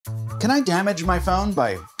Can I damage my phone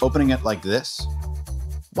by opening it like this?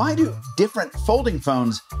 Why do different folding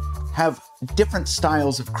phones have different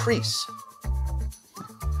styles of crease?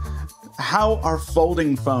 How are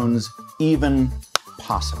folding phones even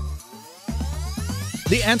possible?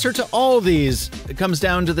 The answer to all these comes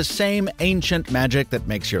down to the same ancient magic that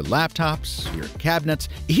makes your laptops, your cabinets,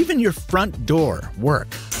 even your front door work.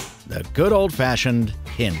 The good old-fashioned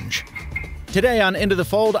hinge. Today on Into the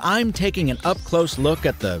Fold, I'm taking an up-close look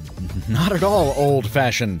at the not at all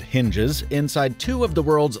old-fashioned hinges inside two of the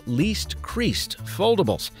world's least creased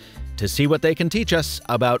foldables to see what they can teach us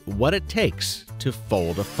about what it takes to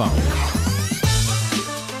fold a phone.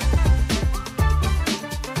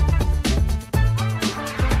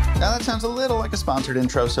 Now that sounds a little like a sponsored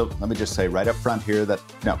intro, so let me just say right up front here that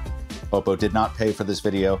no, Oppo did not pay for this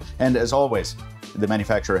video, and as always, the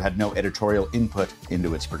manufacturer had no editorial input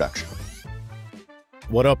into its production.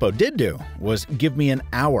 What Oppo did do was give me an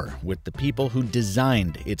hour with the people who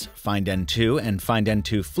designed its Find N2 and Find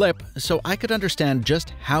N2 Flip so I could understand just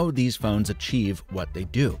how these phones achieve what they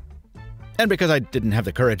do. And because I didn't have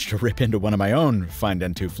the courage to rip into one of my own Find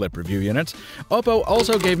N2 Flip review units, Oppo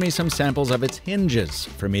also gave me some samples of its hinges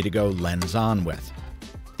for me to go lens-on with.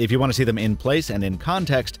 If you want to see them in place and in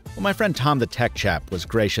context, well, my friend Tom the Tech Chap was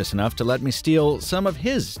gracious enough to let me steal some of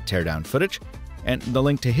his teardown footage, and the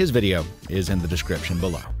link to his video is in the description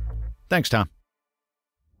below. Thanks, Tom.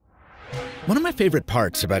 One of my favorite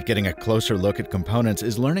parts about getting a closer look at components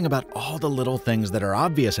is learning about all the little things that are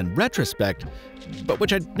obvious in retrospect, but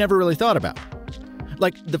which I'd never really thought about.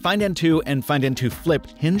 Like the Find N2 and Find N2 Flip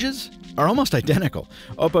hinges are almost identical.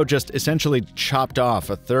 Oppo just essentially chopped off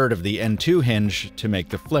a third of the N2 hinge to make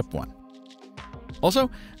the Flip one. Also,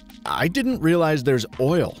 I didn't realize there's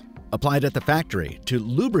oil applied at the factory to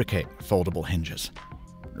lubricate foldable hinges.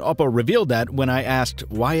 Oppo revealed that when I asked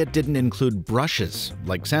why it didn't include brushes,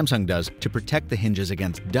 like Samsung does, to protect the hinges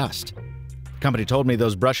against dust. The company told me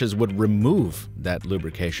those brushes would remove that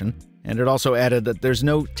lubrication, and it also added that there's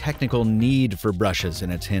no technical need for brushes in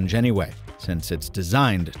its hinge anyway, since it's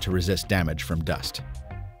designed to resist damage from dust.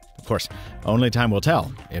 Of course, only time will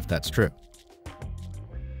tell if that's true.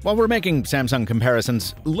 While we're making Samsung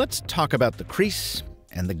comparisons, let's talk about the crease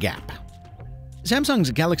and the gap.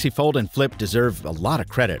 Samsung's Galaxy Fold and Flip deserve a lot of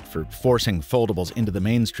credit for forcing foldables into the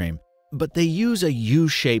mainstream, but they use a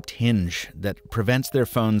U-shaped hinge that prevents their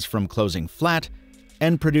phones from closing flat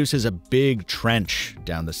and produces a big trench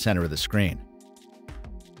down the center of the screen.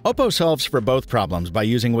 Oppo solves for both problems by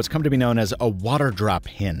using what's come to be known as a water drop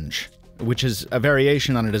hinge, which is a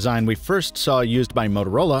variation on a design we first saw used by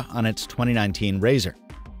Motorola on its 2019 Razr.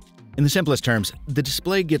 In the simplest terms, the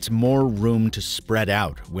display gets more room to spread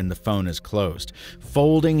out when the phone is closed,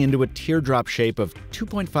 folding into a teardrop shape of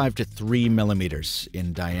 2.5 to 3 millimeters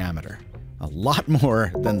in diameter. A lot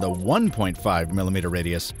more than the 1.5 millimeter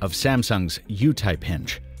radius of Samsung's U-type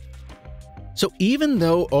hinge. So even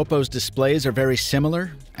though Oppo's displays are very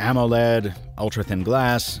similar, AMOLED, ultra-thin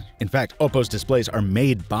glass, in fact, Oppo's displays are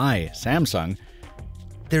made by Samsung,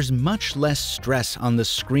 there's much less stress on the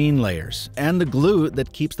screen layers and the glue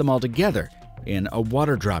that keeps them all together in a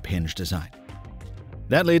water drop hinge design.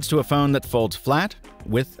 That leads to a phone that folds flat,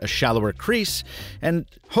 with a shallower crease, and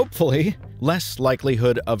hopefully less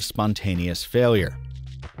likelihood of spontaneous failure.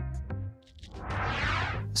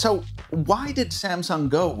 So why did Samsung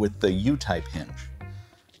go with the U-type hinge?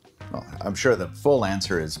 Well, I'm sure the full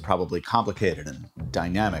answer is probably complicated and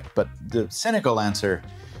dynamic, but the cynical answer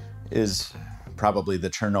is probably the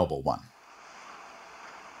Chernobyl one.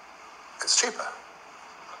 It's cheaper.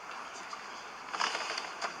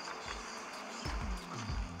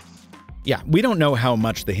 Yeah, we don't know how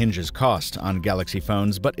much the hinges cost on Galaxy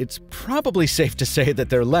phones, but it's probably safe to say that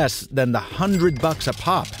they're less than the $100 a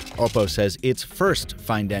pop Oppo says its first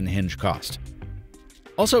Find N hinge cost.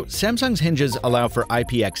 Also, Samsung's hinges allow for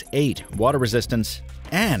IPX8 water resistance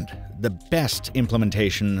and the best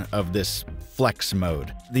implementation of this flex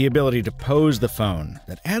mode, the ability to pose the phone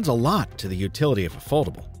that adds a lot to the utility of a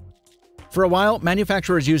foldable. For a while,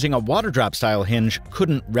 manufacturers using a water drop style hinge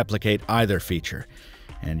couldn't replicate either feature,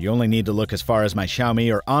 and you only need to look as far as my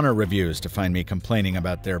Xiaomi or Honor reviews to find me complaining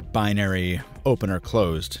about their binary open or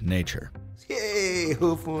closed nature. Yay,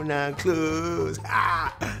 hopeful now close.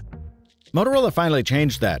 Ah! Motorola finally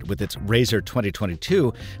changed that with its Razr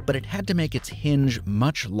 2022, but it had to make its hinge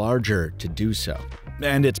much larger to do so.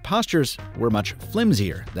 And its postures were much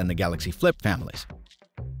flimsier than the Galaxy Flip families.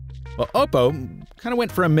 Well, Oppo kind of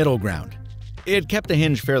went for a middle ground. It kept the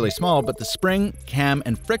hinge fairly small, but the spring, cam,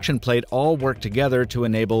 and friction plate all worked together to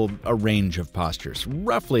enable a range of postures,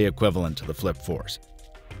 roughly equivalent to the Flip 4's.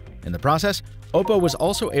 In the process, Oppo was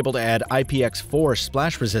also able to add IPX4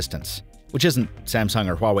 splash resistance, which isn't Samsung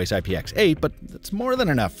or Huawei's IPX8, but it's more than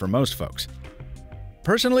enough for most folks.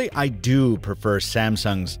 Personally, I do prefer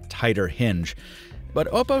Samsung's tighter hinge, but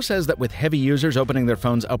Oppo says that with heavy users opening their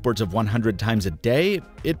phones upwards of 100 times a day,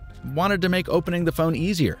 it wanted to make opening the phone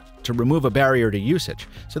easier, to remove a barrier to usage,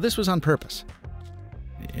 so this was on purpose.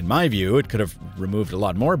 In my view, it could have removed a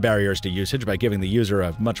lot more barriers to usage by giving the user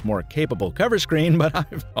a much more capable cover screen, but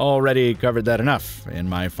I've already covered that enough in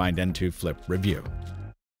my Find N2 Flip review.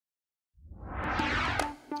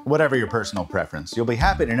 Whatever your personal preference, you'll be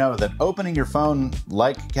happy to know that opening your phone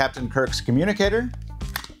like Captain Kirk's communicator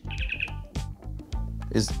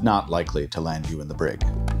is not likely to land you in the brig.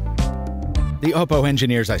 The Oppo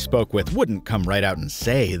engineers I spoke with wouldn't come right out and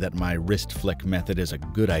say that my wrist flick method is a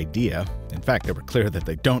good idea. In fact, they were clear that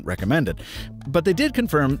they don't recommend it. But they did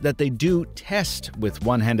confirm that they do test with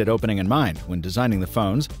one-handed opening in mind when designing the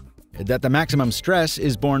phones, that the maximum stress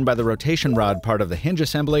is borne by the rotation rod part of the hinge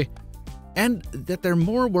assembly, and that they're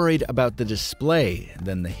more worried about the display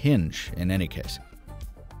than the hinge in any case.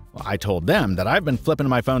 Well, I told them that I've been flipping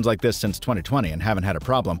my phones like this since 2020 and haven't had a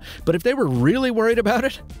problem, but if they were really worried about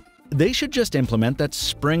it, they should just implement that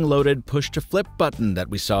spring-loaded push-to-flip button that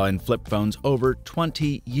we saw in flip phones over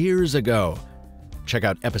 20 years ago. Check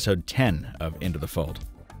out episode 10 of Into the Fold.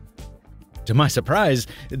 To my surprise,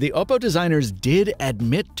 the Oppo designers did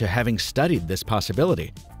admit to having studied this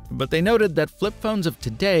possibility, but they noted that flip phones of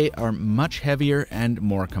today are much heavier and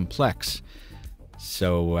more complex.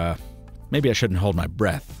 So, maybe I shouldn't hold my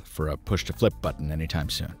breath for a push-to-flip button anytime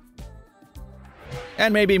soon.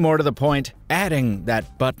 And maybe more to the point, adding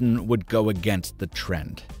that button would go against the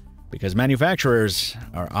trend, because manufacturers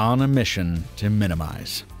are on a mission to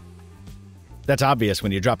minimize. That's obvious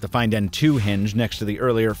when you drop the Find N2 hinge next to the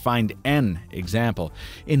earlier Find N example.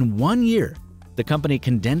 In 1 year, the company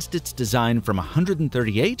condensed its design from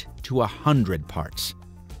 138 to 100 parts.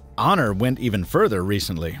 Honor went even further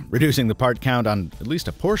recently, reducing the part count on at least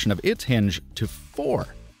a portion of its hinge to 4.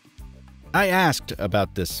 I asked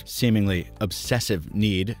about this seemingly obsessive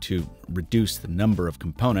need to reduce the number of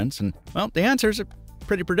components, and, well, the answers are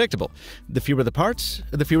pretty predictable. The fewer the parts,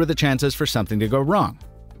 the fewer the chances for something to go wrong.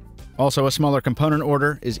 Also, a smaller component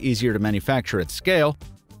order is easier to manufacture at scale,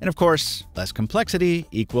 and of course, less complexity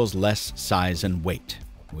equals less size and weight,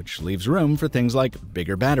 which leaves room for things like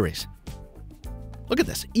bigger batteries. Look at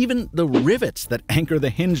this, even the rivets that anchor the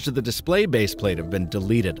hinge to the display baseplate have been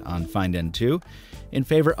deleted on Find N2 in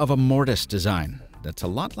favor of a mortise design that's a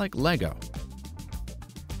lot like Lego.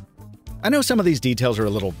 I know some of these details are a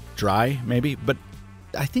little dry, maybe, but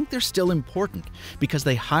I think they're still important because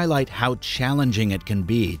they highlight how challenging it can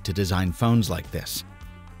be to design phones like this.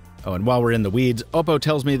 Oh, and while we're in the weeds, Oppo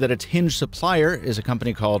tells me that its hinge supplier is a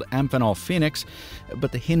company called Amphenol Phoenix,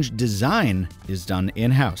 but the hinge design is done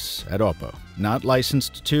in-house at Oppo, not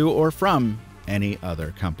licensed to or from any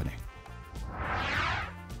other company.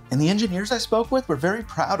 And the engineers I spoke with were very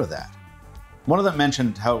proud of that. One of them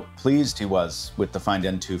mentioned how pleased he was with the Find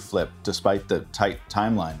N2 Flip, despite the tight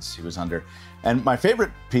timelines he was under. And my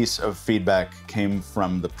favorite piece of feedback came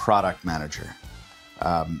from the product manager.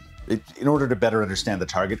 In order to better understand the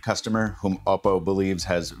target customer, whom Oppo believes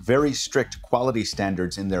has very strict quality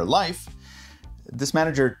standards in their life, this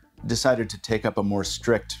manager decided to take up a more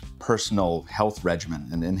strict personal health regimen.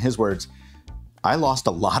 And in his words, I lost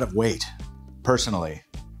a lot of weight, personally,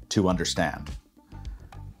 to understand.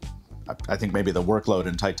 I think maybe the workload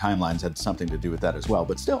and tight timelines had something to do with that as well,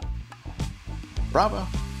 but still, bravo.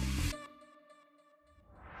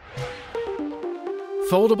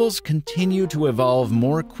 Foldables continue to evolve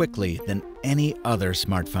more quickly than any other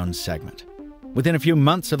smartphone segment. Within a few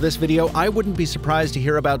months of this video, I wouldn't be surprised to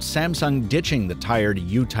hear about Samsung ditching the tired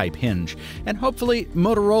U-type hinge, and hopefully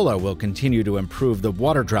Motorola will continue to improve the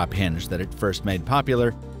water drop hinge that it first made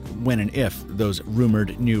popular, when and if those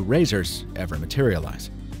rumored new razors ever materialize.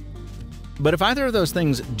 But if either of those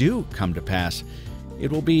things do come to pass,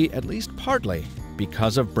 it will be at least partly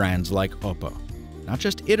because of brands like Oppo. Not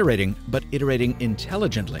just iterating, but iterating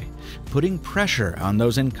intelligently, putting pressure on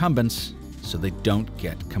those incumbents so they don't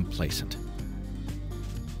get complacent.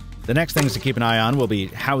 The next things to keep an eye on will be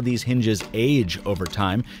how these hinges age over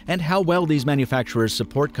time and how well these manufacturers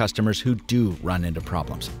support customers who do run into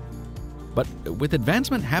problems. But with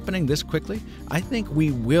advancement happening this quickly, I think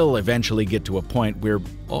we will eventually get to a point we're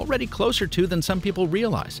already closer to than some people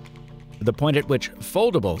realize. The point at which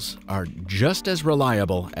foldables are just as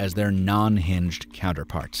reliable as their non-hinged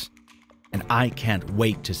counterparts. And I can't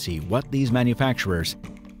wait to see what these manufacturers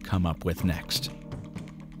come up with next.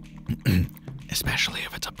 Especially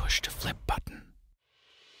if it's a push-to-flip button.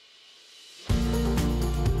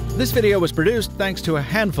 This video was produced thanks to a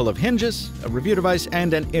handful of hinges, a review device,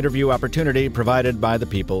 and an interview opportunity provided by the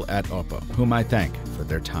people at Oppo, whom I thank for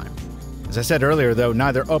their time. As I said earlier, though,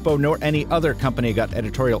 neither Oppo nor any other company got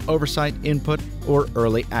editorial oversight, input, or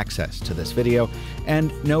early access to this video,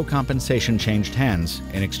 and no compensation changed hands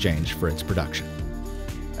in exchange for its production.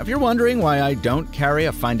 If you're wondering why I don't carry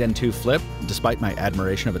a Find N2 Flip, despite my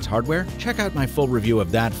admiration of its hardware, check out my full review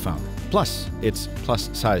of that phone, plus its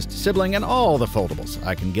plus-sized sibling and all the foldables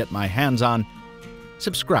I can get my hands on.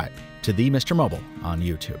 Subscribe to the MrMobile on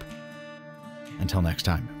YouTube. Until next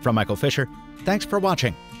time, from Michael Fisher, thanks for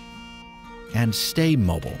watching. And stay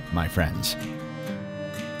mobile, my friends.